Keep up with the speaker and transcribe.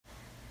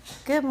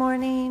Good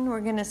morning. We're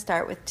going to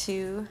start with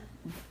 2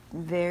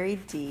 very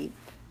deep.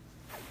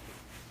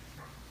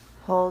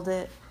 Hold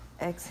it.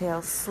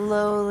 Exhale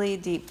slowly,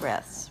 deep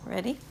breaths.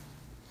 Ready?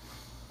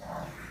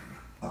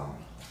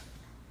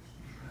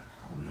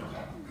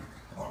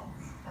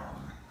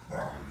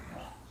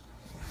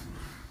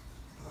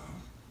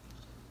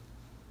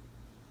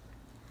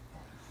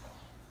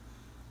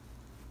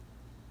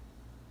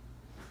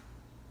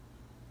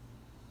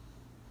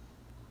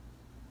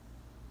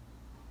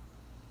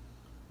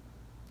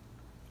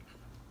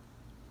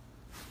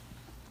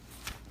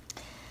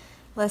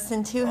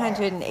 Lesson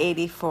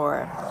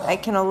 284. I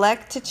can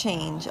elect to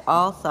change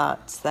all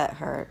thoughts that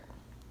hurt.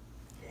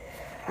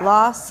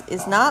 Loss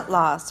is not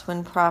loss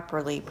when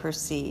properly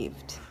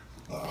perceived.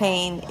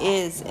 Pain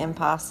is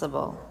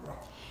impossible.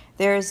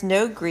 There is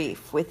no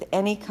grief with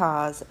any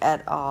cause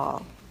at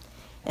all,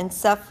 and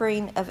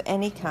suffering of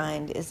any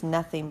kind is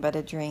nothing but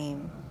a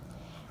dream.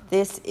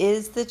 This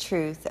is the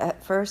truth,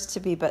 at first to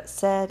be but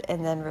said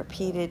and then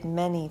repeated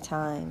many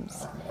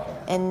times,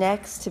 and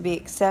next to be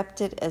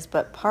accepted as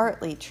but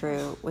partly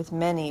true with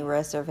many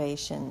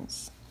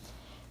reservations,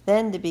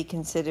 then to be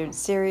considered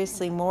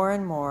seriously more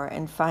and more,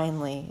 and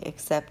finally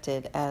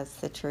accepted as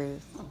the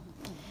truth.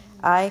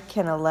 I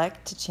can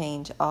elect to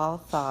change all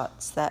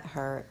thoughts that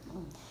hurt,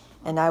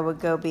 and I would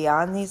go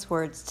beyond these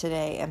words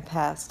today and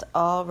past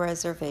all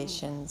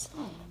reservations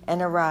and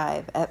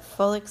arrive at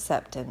full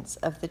acceptance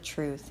of the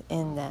truth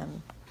in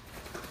them.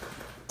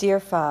 Dear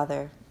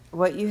Father,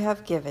 what you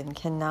have given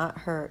cannot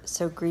hurt,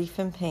 so grief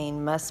and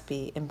pain must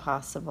be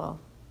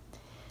impossible.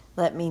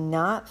 Let me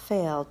not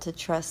fail to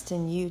trust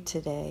in you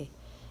today,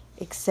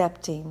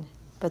 accepting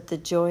but the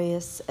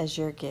joyous as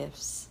your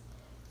gifts,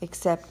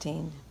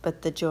 accepting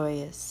but the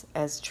joyous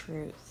as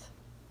truth.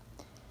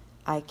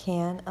 I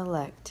can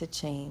elect to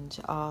change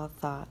all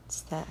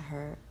thoughts that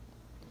hurt.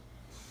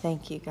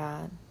 Thank you,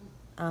 God.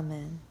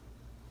 Amen.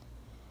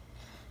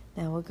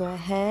 Now we'll go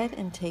ahead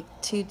and take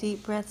 2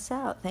 deep breaths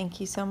out.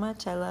 Thank you so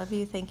much. I love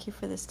you. Thank you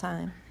for this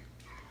time.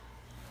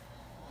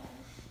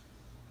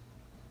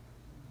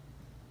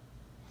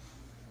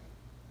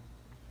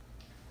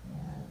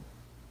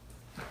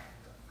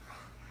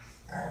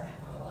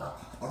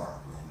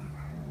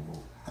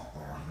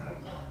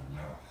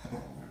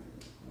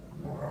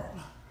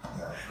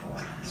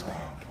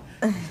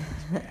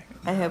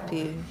 I hope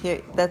you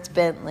hear. That's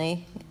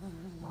Bentley.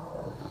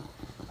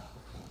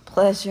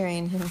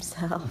 Pleasuring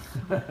himself,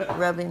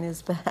 rubbing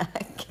his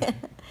back.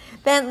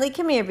 Bentley,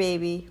 come here,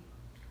 baby.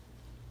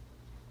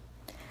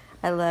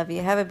 I love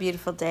you. Have a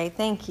beautiful day.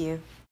 Thank you.